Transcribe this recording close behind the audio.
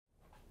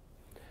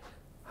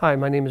Hi,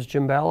 my name is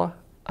Jim Balla.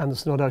 I'm the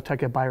Snow Dog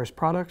Tech at Byers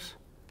Products.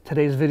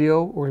 Today's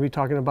video, we're going to be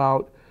talking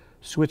about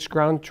switched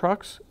ground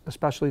trucks,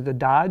 especially the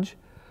Dodge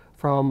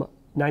from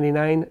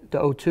 99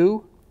 to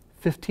 02,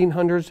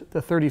 1500s to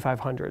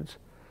 3500s.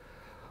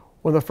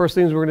 One of the first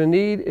things we're going to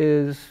need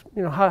is,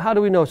 how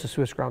do we know it's a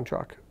switched ground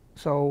truck?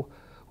 So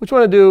what you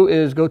want to do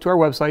is go to our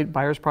website,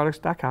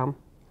 byersproducts.com,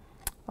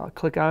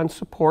 click on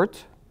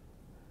Support,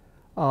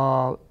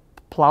 Plow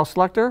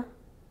Selector,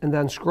 and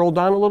then scroll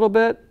down a little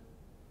bit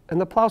in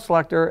the Plow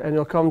Selector, and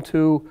you'll come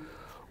to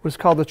what's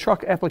called the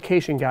Truck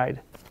Application Guide.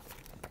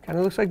 Kind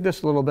of looks like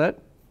this a little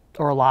bit,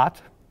 or a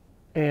lot.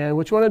 And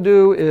what you want to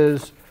do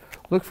is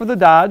look for the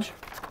Dodge.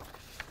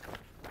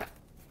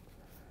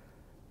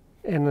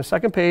 And the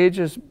second page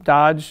is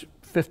Dodge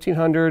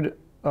 1500,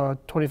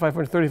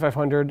 2500,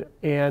 3500.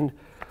 And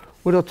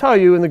what it'll tell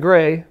you in the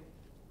gray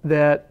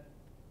that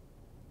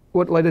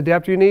what light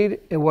adapter you need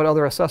and what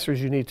other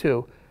accessories you need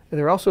too. And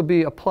there'll also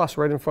be a plus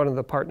right in front of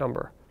the part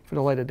number for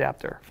the light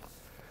adapter.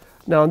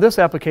 Now in this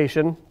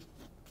application,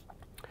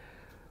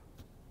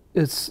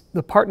 it's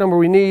the part number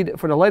we need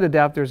for the light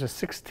adapter is a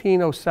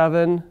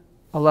 1607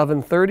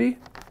 1130,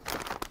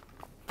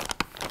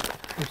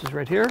 which is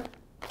right here.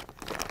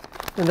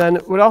 And then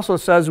what also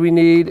says we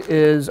need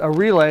is a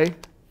relay,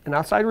 an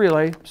outside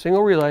relay,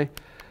 single relay,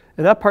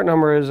 and that part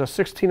number is a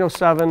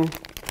 1607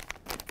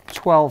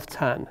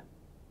 1210.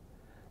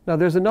 Now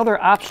there's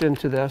another option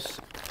to this,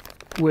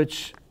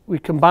 which we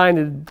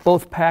combined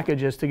both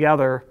packages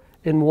together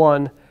in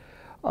one,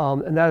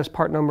 and that is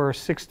part number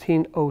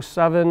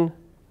 1607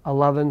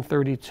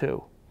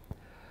 1132.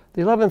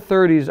 The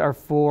 1130s are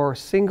for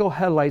single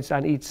headlights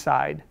on each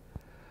side.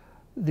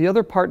 The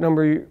other part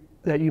number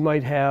that you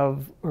might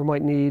have or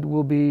might need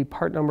will be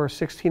part number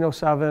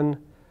 1607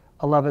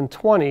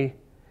 1120,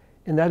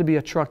 and that'd be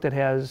a truck that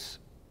has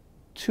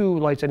two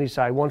lights on each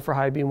side, one for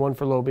high beam, one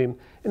for low beam.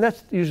 And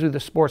that's usually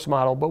the sports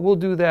model, but we'll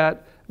do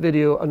that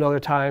video another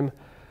time.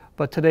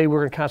 But today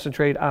we're going to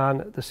concentrate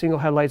on the single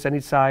headlights on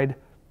each side,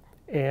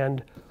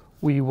 and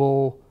we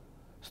will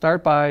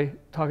start by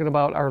talking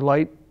about our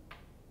light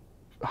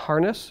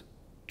harness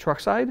truck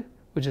side,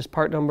 which is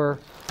part number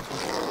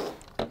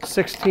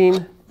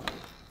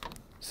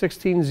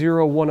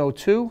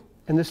 160102,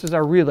 and this is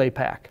our relay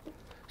pack.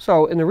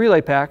 So in the relay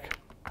pack,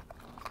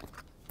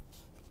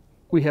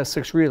 we have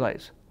 6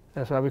 relays.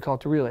 That's why we call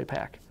it the relay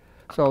pack.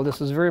 So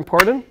this is very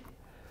important.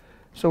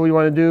 So what you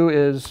want to do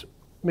is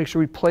make sure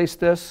we place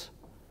this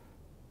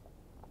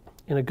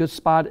in a good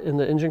spot in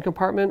the engine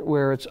compartment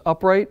where it's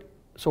upright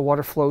so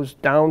water flows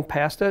down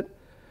past it.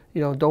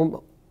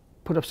 Don't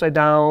put it upside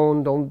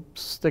down, don't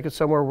stick it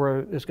somewhere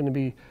where it's going to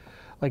be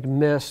like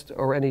mist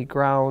or any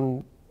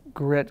ground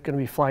grit going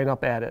to be flying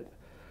up at it.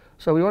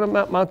 So we want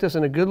to mount this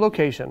in a good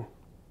location.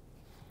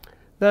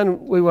 Then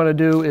what we want to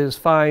do is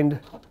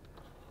find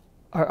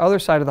our other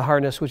side of the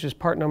harness, which is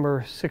part number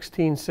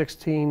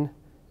 1616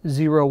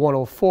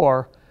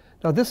 0104.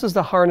 Now this is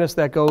the harness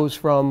that goes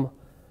from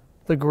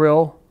the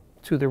grill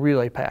to the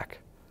relay pack.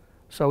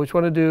 So what you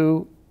want to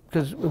do,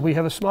 because we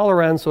have a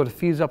smaller end so it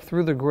feeds up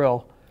through the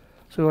grill.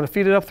 So we want to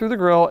feed it up through the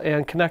grill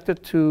and connect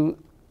it to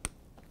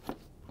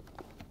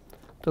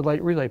the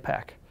light relay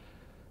pack.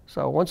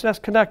 So once that's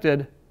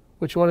connected,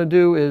 what you want to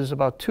do is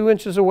about 2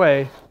 inches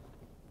away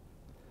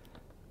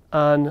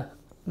on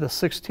the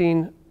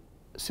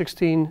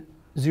 1616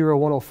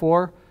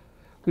 0104,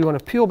 we want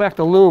to peel back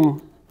the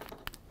loom.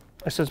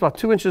 I said it's about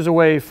 2 inches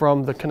away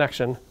from the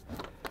connection.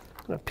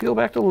 I'm going to peel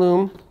back the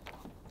loom,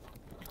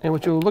 and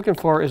what you're looking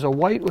for is a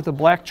white with a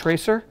black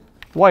tracer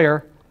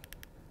wire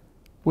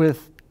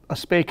with a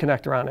spade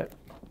connector on it.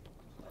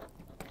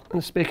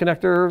 And the spade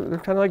connector, they're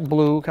kind of like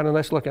blue, kind of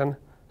nice looking,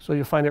 so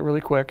you'll find it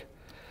really quick.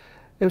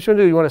 And what you want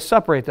to do, you want to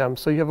separate them.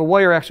 So you have a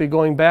wire actually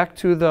going back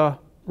to the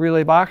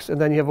relay box,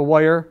 and then you have a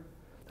wire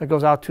that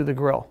goes out to the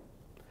grill.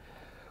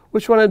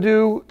 What you want to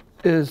do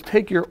is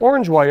take your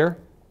orange wire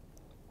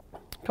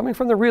coming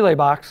from the relay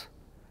box,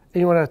 and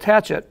you want to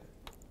attach it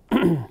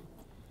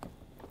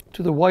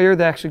to the wire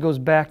that actually goes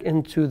back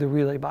into the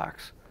relay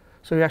box.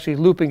 So you're actually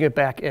looping it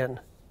back in.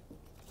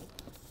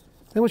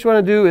 Then what you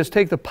want to do is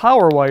take the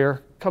power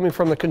wire coming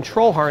from the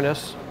control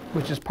harness,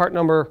 which is part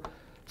number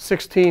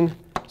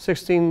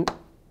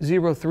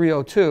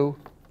 160302.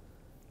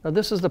 Now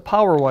this is the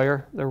power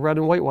wire, the red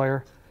and white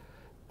wire,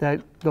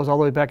 that goes all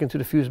the way back into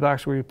the fuse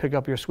box where you pick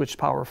up your switched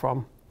power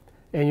from.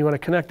 And you want to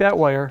connect that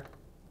wire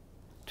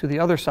to the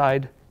other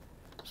side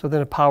so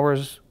then it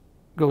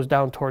goes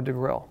down toward the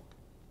grill.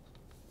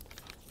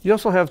 You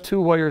also have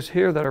 2 wires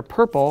here that are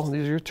purple.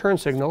 These are your turn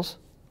signals.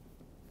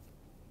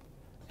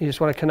 You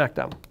just want to connect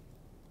them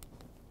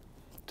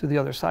to the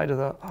other side of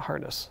the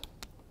harness.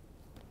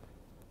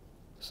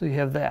 So you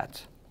have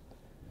that.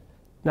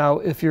 Now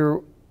if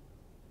your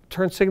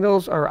turn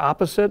signals are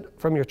opposite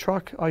from your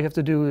truck, all you have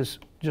to do is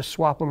just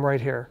swap them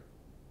right here,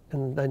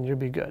 and then you'll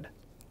be good.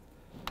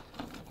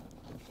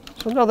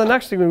 So now the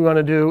next thing we want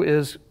to do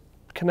is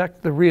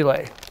connect the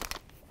relay.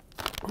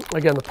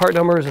 Again, the part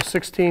number is a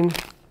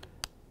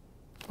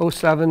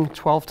 1607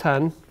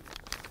 1210.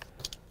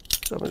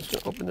 So I'm just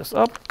going to open this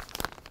up.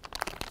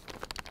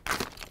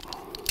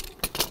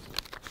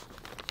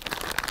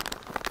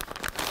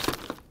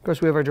 Of course,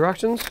 we have our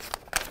directions.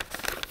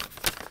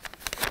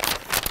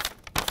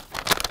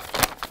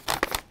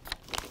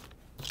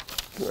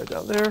 Right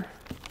down there.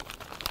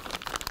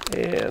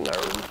 And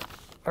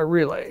our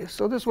relay.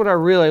 So this is what our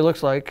relay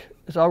looks like.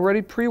 It's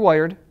already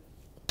pre-wired.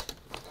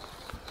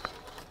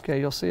 Okay,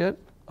 you'll see it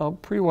all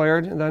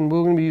pre-wired, and then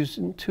we're going to be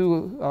using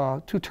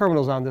two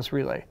terminals on this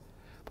relay.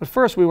 But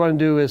first, what we want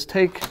to do is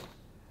take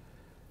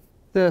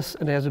this,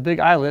 and it has a big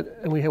eyelet,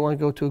 and we want to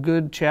go to a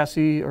good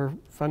chassis or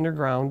fender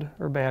ground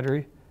or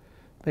battery.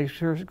 Make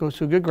sure it goes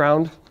to a good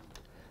ground.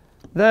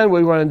 Then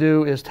what we want to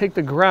do is take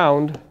the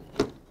ground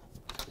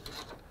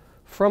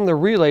from the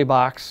relay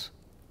box.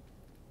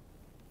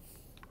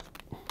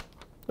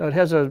 Now it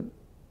has a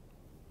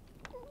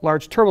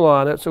large terminal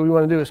on it, so what we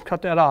want to do is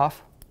cut that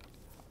off.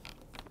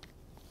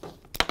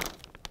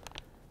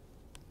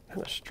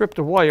 And strip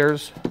the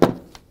wires.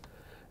 And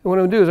what I'm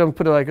going to do is I'm going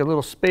to put like a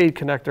little spade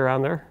connector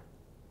on there.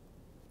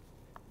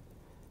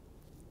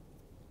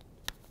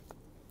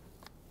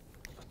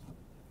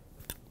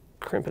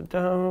 Crimp it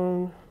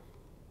down.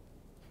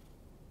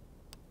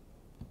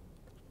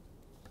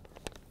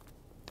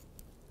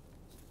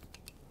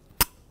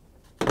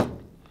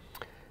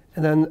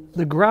 And then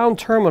the ground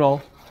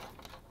terminal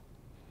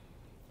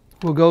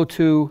will go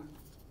to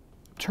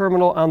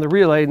terminal on the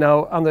relay.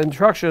 Now on the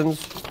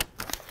instructions,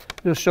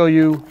 it'll show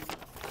you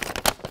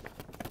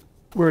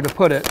where to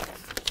put it.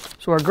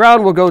 So our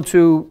ground will go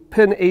to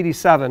pin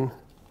 87,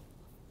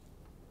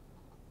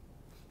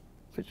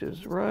 which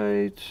is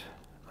right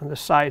on the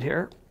side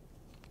here.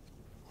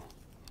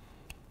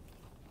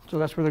 So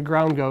that's where the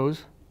ground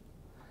goes.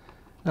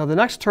 Now the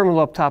next terminal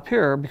up top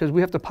here, because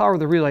we have to power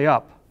the relay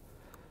up.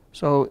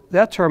 So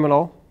that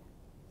terminal,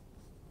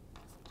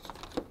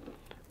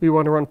 we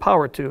want to run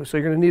power to. So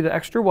you're going to need an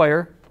extra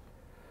wire.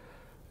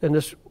 And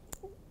this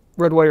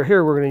red wire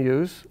here we're going to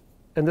use.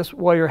 And this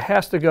wire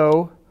has to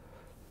go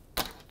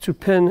to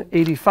pin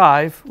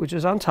 85, which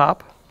is on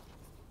top.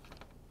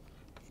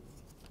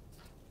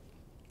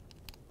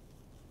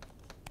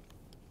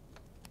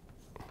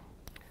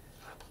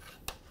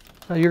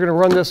 Now you're going to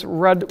run this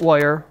red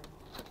wire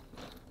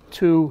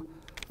to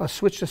a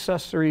switch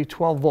accessory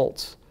 12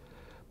 volts.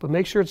 But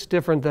make sure it's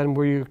different than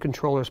where your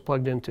controller is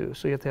plugged into.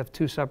 So you have to have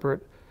two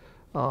separate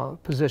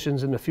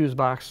positions in the fuse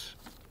box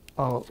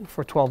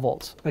for 12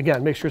 volts.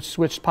 Again, make sure it's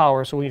switched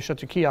power, so when you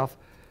shut your key off,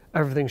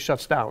 everything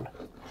shuts down.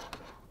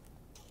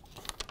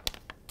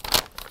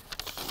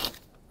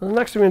 And the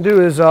next thing we're going to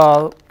do is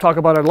talk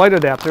about our light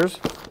adapters.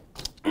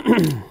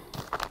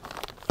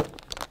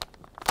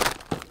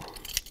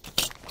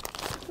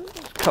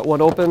 Cut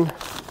one open,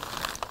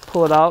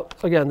 pull it out.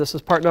 Again, this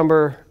is part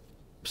number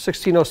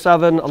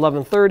 1607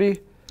 1130.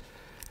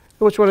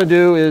 What you want to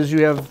do is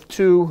you have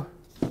two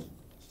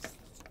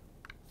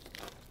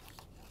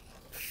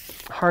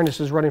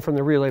harnesses running from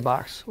the relay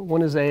box.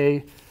 One is A,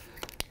 it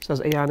says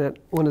A on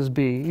it, one is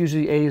B.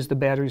 Usually A is the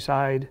battery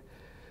side,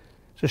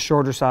 it's a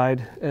shorter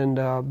side,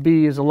 and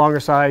B is the longer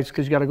side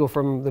because you got to go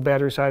from the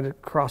battery side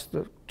across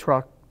the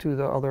truck to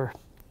the other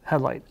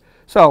headlight.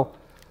 So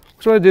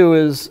what you want to do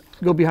is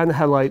go behind the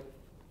headlight,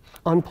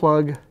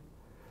 unplug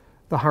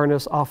the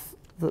harness off,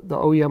 the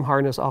OEM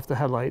harness off the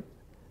headlight.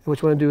 And what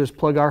you want to do is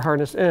plug our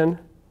harness in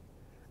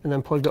and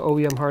then plug the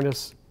OEM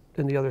harness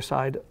in the other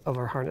side of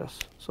our harness.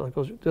 So it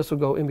goes, this will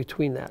go in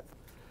between that.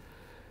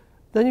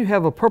 Then you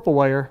have a purple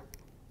wire.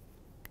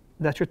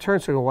 That's your turn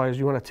signal wires.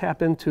 You want to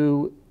tap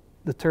into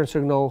the turn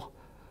signal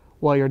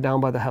wire down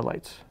by the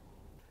headlights.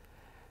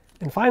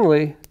 And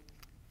finally,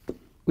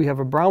 we have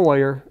a brown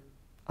wire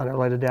on our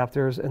light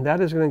adapters, and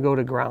that is going to go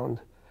to ground.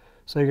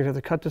 So you're going to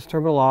have to cut this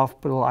terminal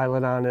off, put a little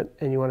eyelet on it,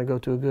 and you want to go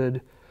to a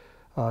good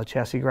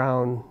chassis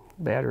ground,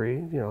 battery,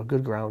 a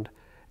good ground.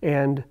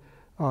 And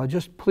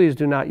just please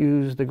do not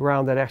use the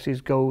ground that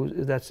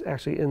that's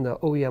actually in the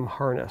OEM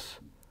harness.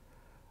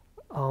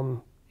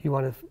 You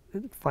want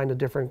to find a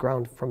different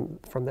ground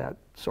from that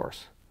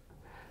source.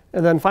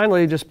 And then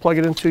finally, just plug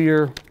it into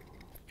your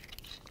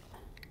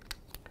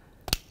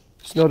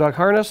Snow Dog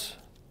harness,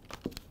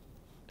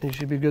 and you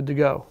should be good to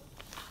go.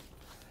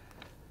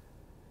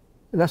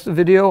 And that's the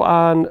video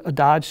on a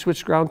Dodge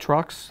switched ground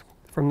trucks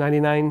from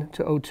 99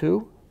 to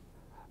 02.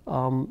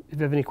 If you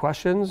have any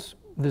questions,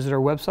 visit our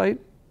website,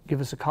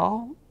 give us a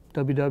call,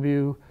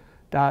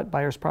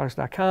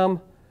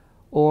 www.byersproducts.com,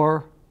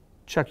 or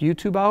check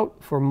YouTube out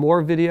for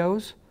more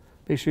videos.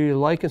 Make sure you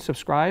like and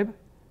subscribe,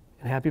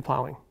 and happy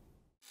plowing.